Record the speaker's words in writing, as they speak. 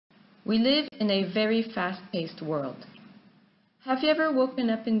We live in a very fast-paced world. Have you ever woken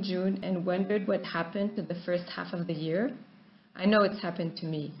up in June and wondered what happened to the first half of the year? I know it's happened to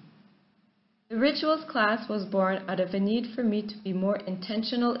me. The rituals class was born out of a need for me to be more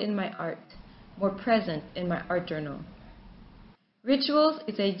intentional in my art, more present in my art journal. Rituals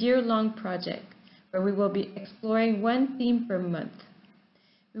is a year-long project where we will be exploring one theme per month.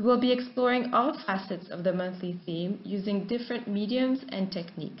 We will be exploring all facets of the monthly theme using different mediums and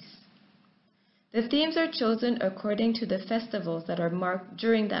techniques. The themes are chosen according to the festivals that are marked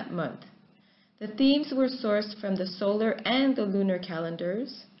during that month. The themes were sourced from the solar and the lunar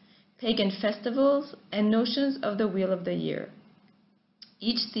calendars, pagan festivals, and notions of the wheel of the year.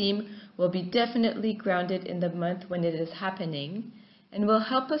 Each theme will be definitely grounded in the month when it is happening and will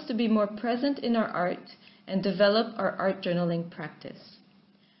help us to be more present in our art and develop our art journaling practice.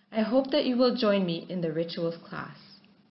 I hope that you will join me in the rituals class.